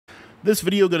This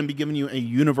video is going to be giving you a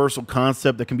universal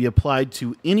concept that can be applied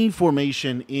to any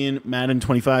formation in Madden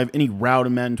 25, any route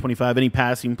in Madden 25, any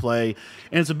passing play.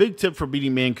 And it's a big tip for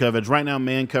beating man coverage. Right now,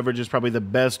 man coverage is probably the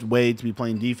best way to be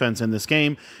playing defense in this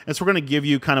game. And so we're going to give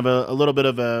you kind of a little bit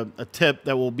of a tip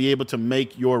that will be able to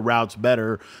make your routes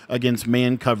better against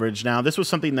man coverage. Now, this was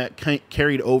something that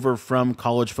carried over from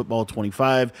College Football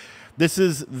 25. This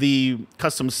is the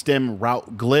custom stem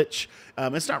route glitch.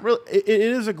 It's not really, it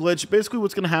is a glitch. Basically,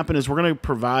 what's going to happen is we're going to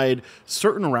provide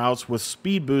certain routes with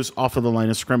speed boosts off of the line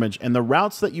of scrimmage. And the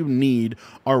routes that you need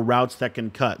are routes that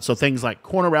can cut. So things like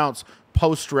corner routes,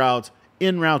 post routes,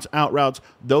 in routes, out routes,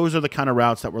 those are the kind of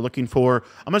routes that we're looking for.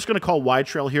 I'm just going to call wide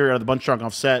trail here out of the bunch drunk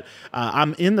offset.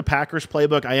 I'm in the Packers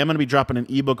playbook. I am going to be dropping an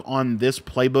ebook on this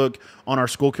playbook on our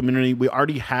school community. We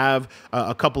already have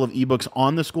a couple of ebooks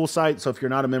on the school site. So if you're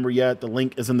not a member yet, the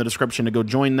link is in the description to go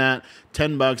join that.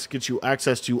 $10 gets you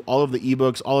access to all of the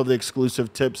ebooks, all of the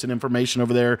exclusive tips and information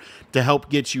over there to help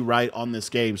get you right on this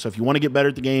game. So if you want to get better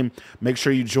at the game, make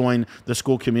sure you join the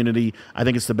school community. I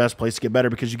think it's the best place to get better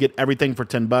because you get everything for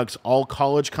 $10, all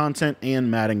college content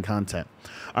and Madden content.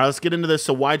 All right, let's get into this.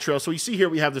 So wide trail. So you see here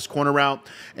we have this corner route,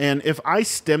 and if I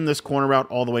stem this corner route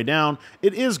all the way down,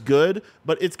 it is good,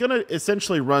 but it's going to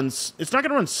essentially run, it's not going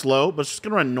to run slow, but it's just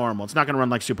going to run normal. It's not going to run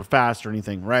like super fast or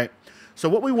anything, right? So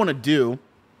what we want to do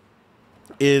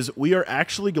is we are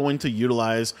actually going to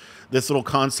utilize this little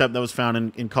concept that was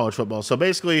found in college football. So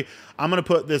basically, I'm going to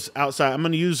put this outside. I'm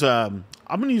going to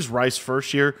use Rice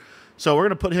first here. So we're going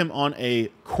to put him on a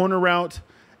corner route,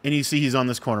 and you see he's on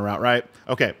this corner route, right?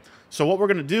 Okay. So what we're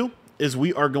going to do is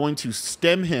we are going to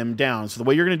stem him down. So the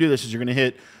way you're going to do this is you're going to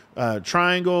hit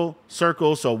triangle,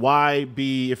 circle. So Y,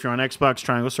 B if you're on Xbox,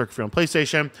 triangle, circle if you're on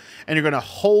PlayStation, and you're going to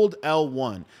hold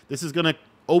L1. This is going to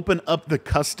open up the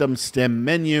custom stem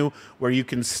menu where you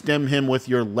can stem him with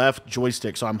your left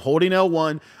joystick. So I'm holding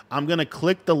L1. I'm going to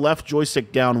click the left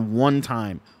joystick down one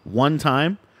time.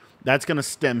 That's going to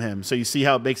stem him. So you see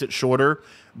how it makes it shorter.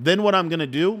 Then what I'm going to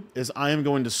do is I am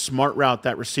going to smart route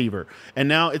that receiver. And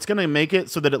now it's going to make it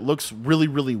so that it looks really,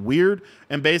 really weird.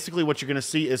 And basically what you're going to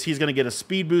see is he's going to get a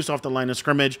speed boost off the line of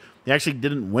scrimmage. He actually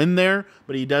didn't win there,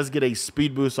 but he does get a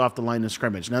speed boost off the line of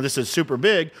scrimmage. Now this is super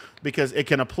big because it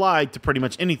can apply to pretty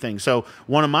much anything. So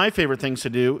one of my favorite things to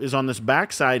do is on this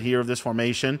back side here of this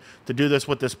formation to do this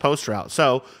with this post route.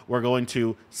 So we're going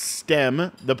to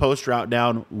stem the post route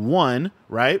down one,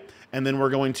 right? And then we're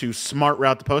going to smart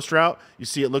route the post route. You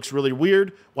see it looks really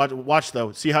weird. Watch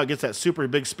though. See how it gets that super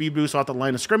big speed boost off the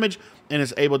line of scrimmage and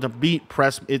it's able to beat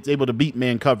press. It's able to beat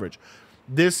man coverage.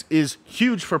 This is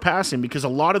huge for passing because a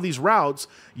lot of these routes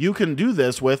you can do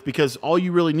this with because all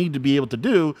you really need to be able to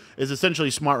do is essentially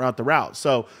smart route the route.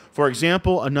 So for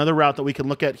example, another route that we can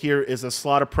look at here is a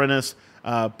slot apprentice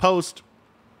post.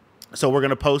 So we're going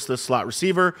to post this slot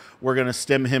receiver. We're going to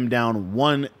stem him down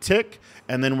one tick,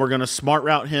 and then we're going to smart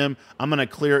route him. I'm going to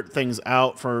clear things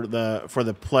out for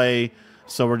the play.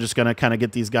 So we're just going to kind of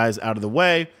get these guys out of the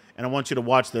way. And I want you to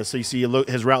watch this. So you see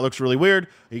his route looks really weird.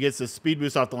 He gets this speed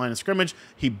boost off the line of scrimmage.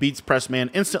 He beats press man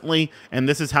instantly. And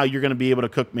this is how you're going to be able to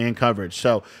cook man coverage.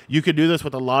 So you could do this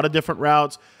with a lot of different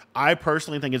routes. I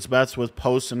personally think it's best with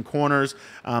posts and corners.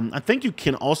 I think you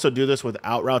can also do this with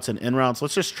out routes and in routes.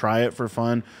 Let's just try it for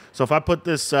fun. So if I put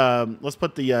this, let's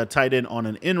put the tight end on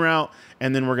an in route,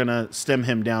 and then we're going to stem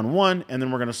him down one, and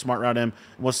then we're going to smart route him.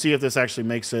 We'll see if this actually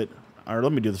makes it. Or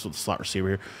let me do this with the slot receiver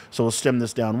here. So we'll stem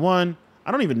this down one.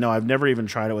 I don't even know. I've never even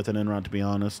tried it with an in route, to be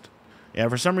honest. Yeah,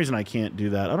 for some reason I can't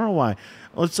do that. I don't know why.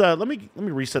 Let's let me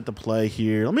reset the play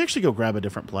here. Let me actually go grab a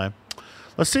different play.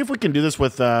 Let's see if we can do this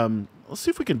with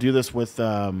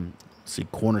see,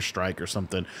 corner strike or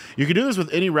something. You can do this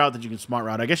with any route that you can smart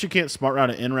route. I guess you can't smart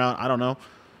route an in route. I don't know.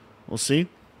 We'll see.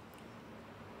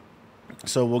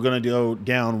 So we're going to go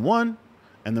down one,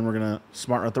 and then we're going to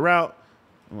smart route the route,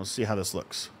 and we'll see how this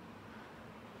looks.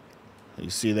 You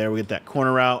see there, we get that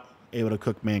corner route, able to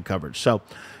cook man coverage. So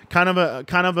kind of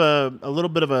a little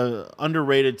bit of a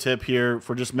underrated tip here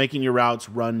for just making your routes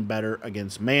run better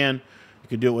against man. You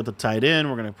could do it with the tight end.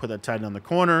 We're going to put that tight end on the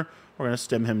corner. We're going to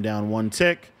stem him down one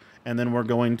tick, and then we're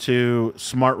going to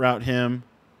smart route him.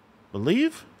 I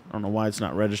don't know why it's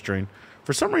not registering.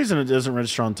 For some reason, it doesn't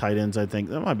register on tight ends. I think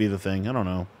that might be the thing. I don't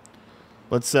know.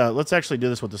 Let's actually do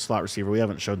this with the slot receiver. We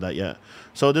haven't showed that yet.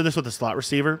 So I'll do this with the slot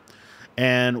receiver,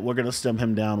 and we're going to stem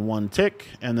him down one tick,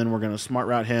 and then we're going to smart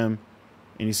route him.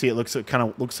 And you see it looks kind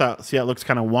of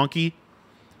wonky.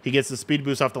 He gets the speed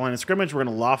boost off the line of scrimmage. We're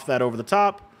going to loft that over the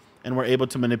top, and we're able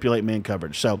to manipulate man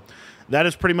coverage. So that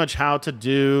is pretty much how to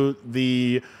do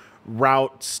the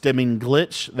route stemming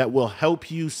glitch that will help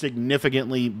you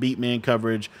significantly beat man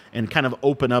coverage and kind of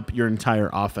open up your entire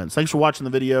offense. Thanks for watching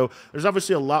the video. There's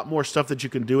obviously a lot more stuff that you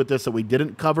can do with this that we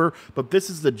didn't cover, but this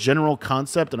is the general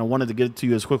concept, and I wanted to get it to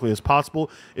you as quickly as possible.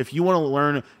 If you want to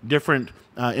learn different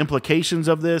implications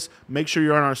of this, make sure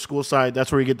you're on our school site.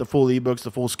 That's where you get the full ebooks,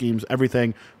 the full schemes,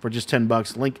 everything for just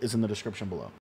 $10. Link is in the description below.